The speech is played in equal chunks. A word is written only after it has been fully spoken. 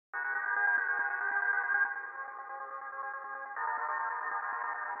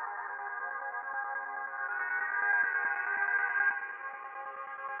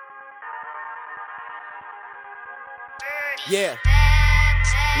Yeah,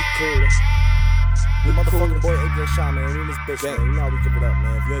 we Coolin. We motherfucking boy Apegang Sha, man. We in this bitch, man. You know how we give it up,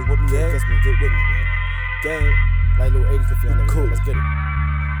 man. If you ain't with me, you ain't against me, get with me, man. Gang, like little 80-50 on niggas. Cool. Let's get it.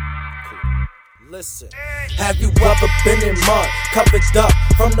 Cool. Listen. Have you ever been in mud, covered up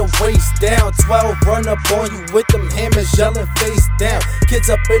from the waist down? 12 run up on you with them hammers, yelling face down. Kids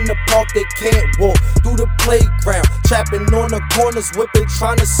up in the park, they can't walk through the playground, trapping on the corners, whipping,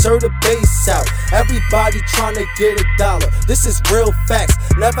 trying to serve the bass out. Everybody trying to get a dollar. This is real facts.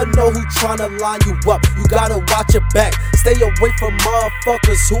 Never know who trying to line you up. You gotta watch your back. Stay away from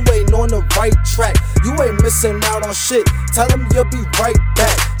motherfuckers who ain't on the right track. You ain't missing out on shit. Tell them you'll be right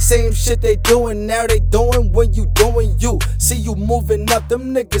back. Same shit they doing now, they doing when you doing you. See you moving up,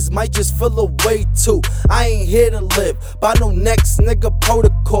 them niggas might just feel away too. I ain't here to live by no next nigga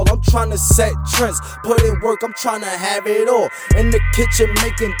protocol. I'm trying to set trends, put in work, I'm trying to have it all. In the kitchen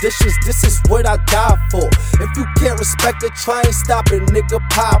making dishes, this is what I die for. If you can't respect it, try and stop it, nigga,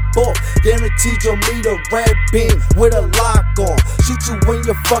 pop off. Guaranteed you'll meet a red beam with a lock on. Shoot you in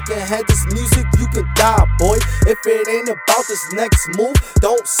your fucking head, this music you can die, boy. If it ain't about this next move,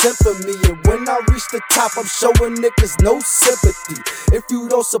 don't simp for me. And when I reach the top, I'm showing niggas no sympathy. If you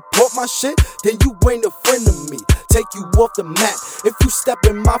don't support my shit, then you ain't a friend of me. Take you off the map if you step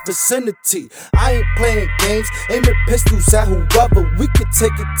in my vicinity. I ain't playing games, aiming pistols at whoever. We can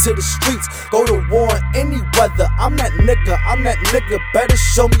take it to the streets, go to war in any weather. I'm that nigga, better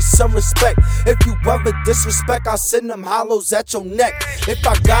show me some respect. If you ever disrespect, I'll send them hollows at your neck. If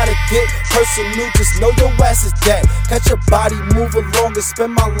I gotta get personal, just know your ass is dead. Catch your body, move along and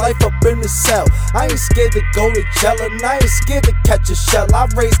spend my life up in the cell. I ain't scared to go to jail and I ain't scared to catch a shell. I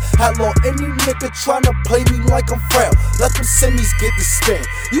raise hell on any nigga tryna play me like I'm frail. Let them semis get the spin.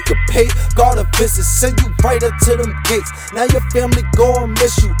 You can pay God a visit, send you right up to them gates. Now your family gon'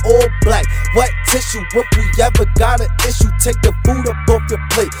 miss you. All black, wet tissue. If we ever got an issue, take the food up off your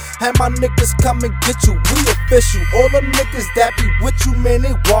plate. Have my niggas come and get you. We official. All them niggas that be with you, man,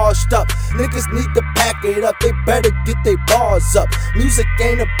 they washed up. Niggas need to pack it up. They better get they bars up. Music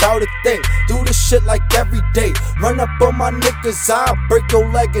ain't about a thing. Do this shit like every day. Run up on my niggas, I'll break your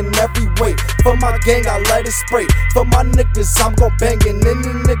leg in every way. For my gang, I let it spray. For my niggas, I'm gon' bang in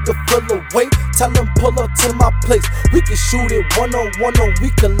any nigga full of weight. Tell them pull up to my place. We can shoot it one-on-one or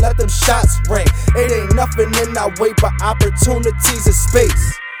we can let them shots ring. It ain't nothing in our way but opportunities in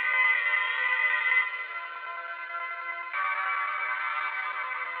space.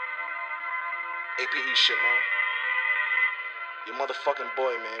 Apegang shit, man. Your motherfucking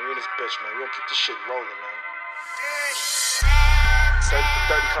boy, man. We in this bitch, man. We gonna keep this shit rolling, man. 30 for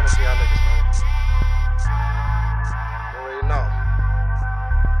 30 coming for y'all niggas, man. You already know.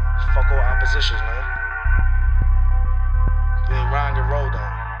 Fuck all oppositions, man. You ain't riding your road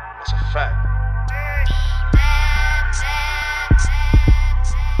on. That's a fact.